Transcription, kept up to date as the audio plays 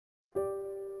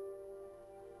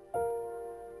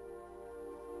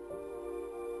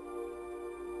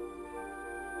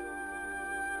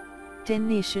10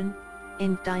 Nation,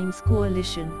 End Times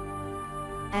Coalition.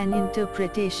 An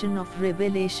interpretation of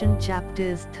Revelation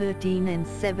chapters 13 and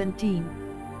 17.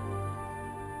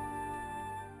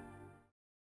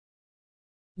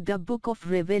 The book of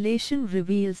Revelation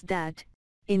reveals that,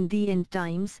 in the end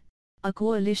times, a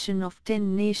coalition of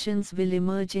 10 nations will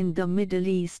emerge in the Middle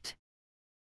East.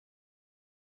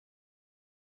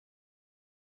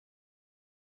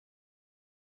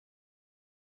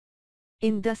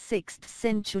 In the 6th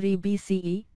century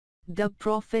BCE, the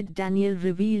prophet Daniel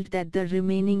revealed that the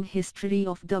remaining history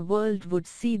of the world would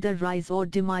see the rise or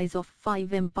demise of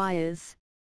 5 empires.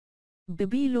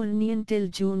 Babylonian till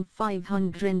June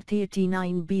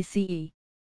 539 BCE.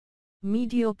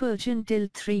 Medio-Persian till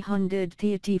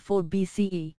 334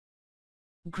 BCE.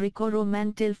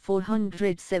 Greco-Roman till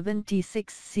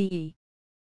 476 CE.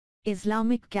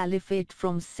 Islamic Caliphate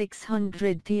from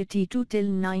 632 till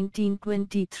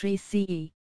 1923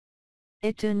 CE.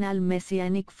 Eternal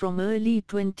Messianic from early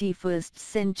 21st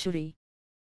century.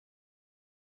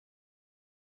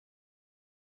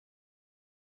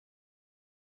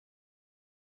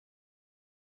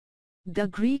 The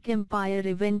Greek Empire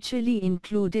eventually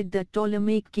included the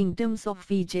Ptolemaic kingdoms of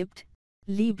Egypt,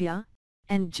 Libya,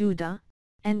 and Judah,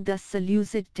 and the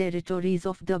Seleucid territories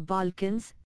of the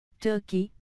Balkans,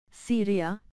 Turkey,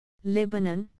 Syria,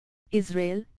 Lebanon,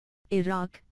 Israel,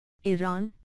 Iraq,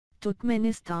 Iran,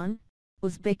 Turkmenistan,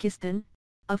 Uzbekistan,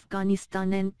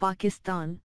 Afghanistan and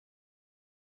Pakistan.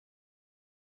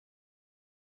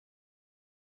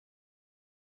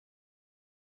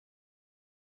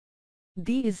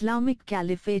 The Islamic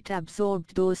Caliphate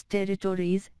absorbed those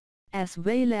territories, as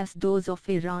well as those of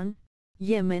Iran,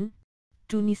 Yemen,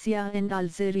 Tunisia and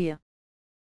Algeria.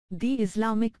 The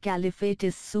Islamic Caliphate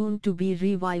is soon to be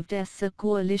revived as a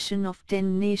coalition of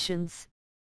 10 nations.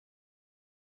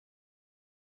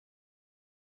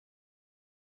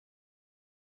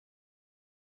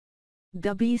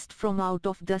 The beast from out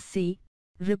of the sea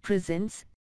represents,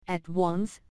 at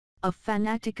once, a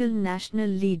fanatical national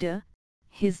leader,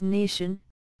 his nation,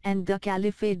 and the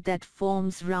caliphate that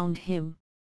forms round him.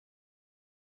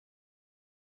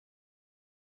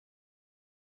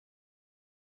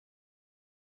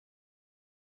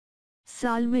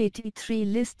 Psalm 83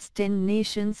 lists 10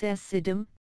 nations as Siddim,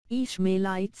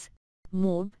 Ishmaelites,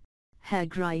 Moab,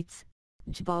 Hagrites,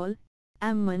 Jabal,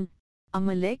 Ammon,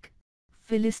 Amalek,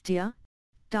 Philistia,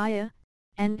 Tyre,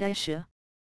 and Asher.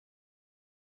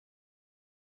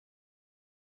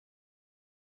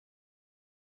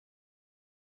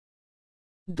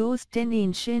 Those 10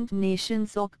 ancient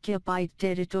nations occupied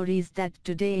territories that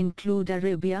today include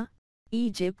Arabia,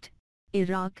 Egypt,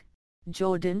 Iraq,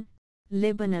 Jordan,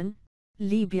 Lebanon,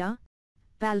 Libya,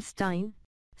 Palestine,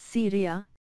 Syria,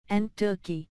 and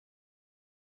Turkey.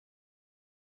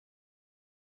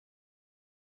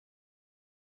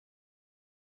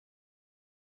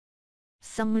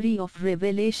 Summary of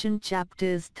Revelation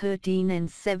chapters 13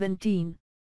 and 17.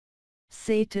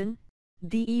 Satan,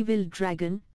 the evil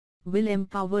dragon, will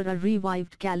empower a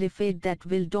revived caliphate that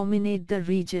will dominate the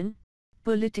region,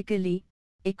 politically,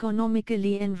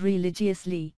 economically and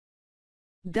religiously.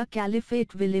 The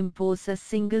caliphate will impose a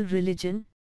single religion,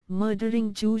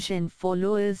 murdering Jews and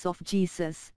followers of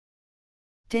Jesus.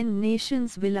 10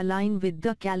 nations will align with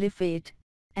the caliphate,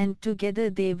 and together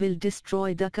they will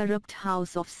destroy the corrupt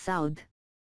house of Saud.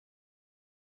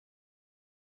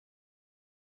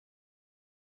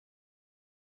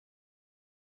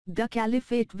 The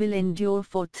caliphate will endure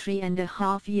for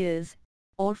 3.5 years,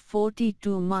 or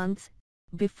 42 months,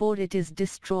 before it is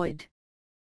destroyed.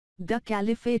 The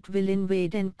caliphate will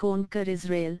invade and conquer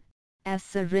Israel,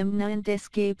 as a remnant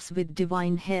escapes with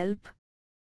divine help.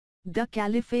 The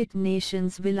caliphate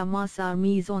nations will amass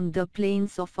armies on the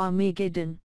plains of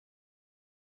Armageddon.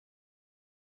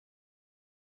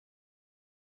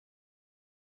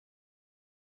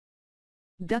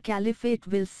 The caliphate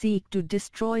will seek to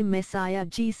destroy Messiah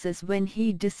Jesus when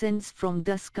he descends from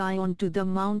the sky onto the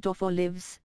Mount of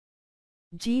Olives.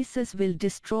 Jesus will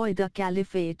destroy the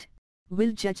caliphate,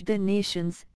 will judge the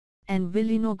nations, and will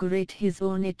inaugurate his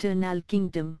own eternal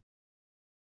kingdom.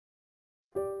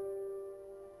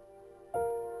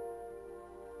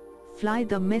 Fly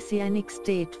the Messianic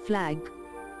state flag.